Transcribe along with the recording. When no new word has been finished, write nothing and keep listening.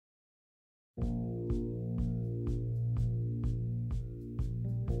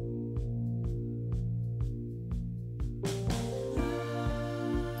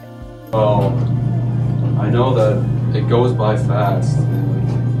Oh, I know that it goes by fast.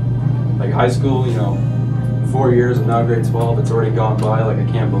 Like high school, 4 years and now grade 12, it's already gone by. Like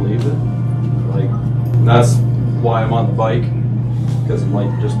I can't believe it. Like that's why I'm on the bike, because I'm like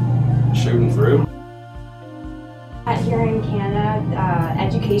just shooting through. Here in Canada,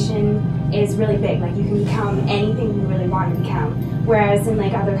 education is really big. Like you can become anything you really want to become. Whereas in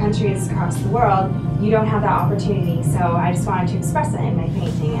like other countries across the world, you don't have that opportunity. So I just wanted to express that in my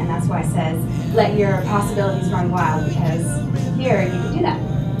painting, and that's why it says, "Let your possibilities run wild," because here you can do that.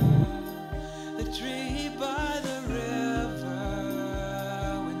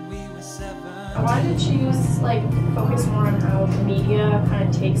 I wanted to choose, focus more on how media kind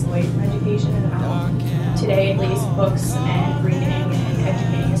of takes away from education and how today, at least, books and reading and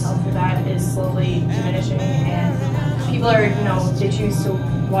educating yourself through that is slowly diminishing, and people are, they choose to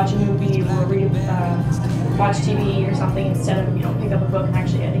watch a movie or watch TV or something instead of, pick up a book and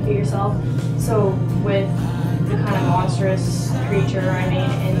actually educate yourself. So with the kind of monstrous creature I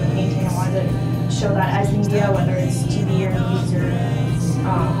made in the painting, I wanted to show that as media, whether it's TV or movies or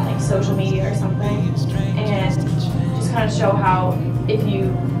like social media or something, and just kind of show how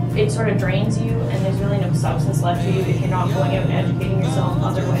it sort of drains you and there's really no substance left to you if you're not going out and educating yourself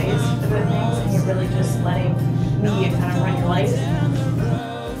other ways about things, and you're really just letting media kind of run your life.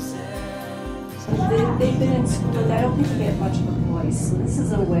 They've been in school, but I don't think they get much of a voice, so this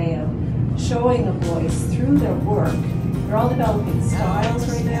is a way of showing a voice through their work. They're all developing styles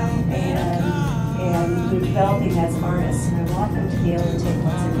right now, and they're developing as artists, and I want them to be able to take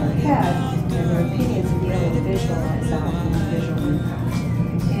what's in their head and their opinions and be able to visualize that in a visual impact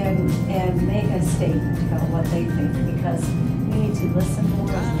and make a statement about what they think, because we need to listen more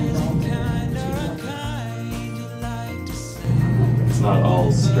as an adult to It's not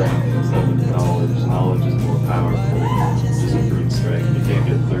all strength, it's like knowledge. Knowledge is more powerful. Just brute strength. You can't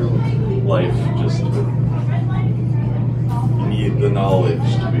get through life just with, you need the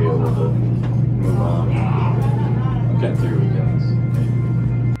knowledge to be able to move on, get through it, yes.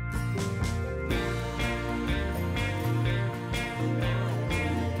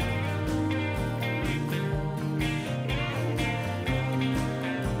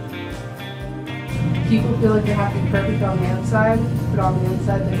 People feel like they have to be perfect on the outside, but on the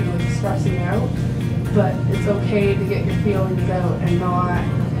inside they're really stressing out. But it's okay to get your feelings out and not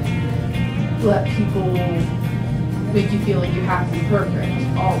let people make you feel like you have to be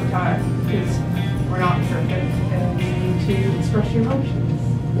perfect all the time, because we're not perfect and you need to express your emotions.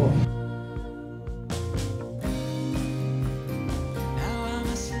 Well,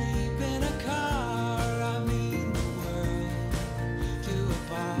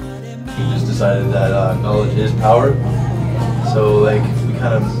 we just decided that knowledge is power, so we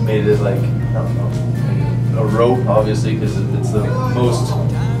kind of made it I don't know, a rope, obviously, because it's the most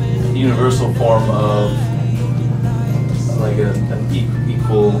universal form of an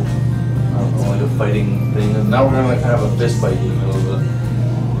equal, I don't know, like a fighting thing. And now we're gonna kind of have a fist fight in the middle of it.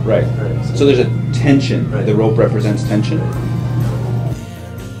 Right. So there's a tension. Right. The rope represents tension.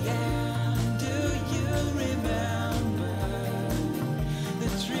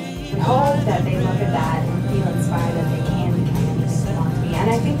 We hope that they look at that and feel inspired that they can become anything they want to be. And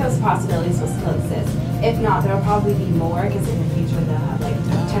I think those possibilities will still exist. If not, there will probably be more, because in the future they'll have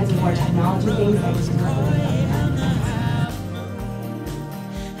tons of more technology things that we can work with.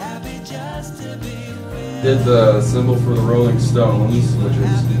 Did the symbol for the Rolling Stones, which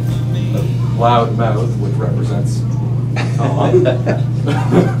is a loud mouth, which represents Tom.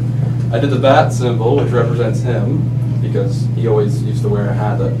 I did the bat symbol, which represents him, because he always used to wear a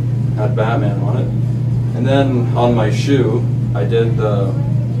hat that had Batman on it. And then on my shoe, I did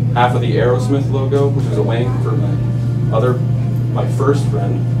half of the Aerosmith logo, which was a wing for my first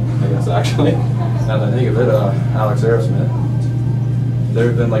friend, I guess, actually. Now that I think of it, Alex Aerosmith.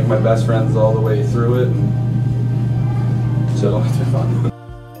 They've been my best friends all the way through it, and so it's been fun.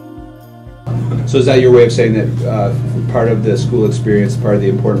 So is that your way of saying that part of the school experience, part of the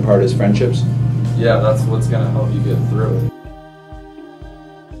important part is friendships? Yeah, that's what's going to help you get through it.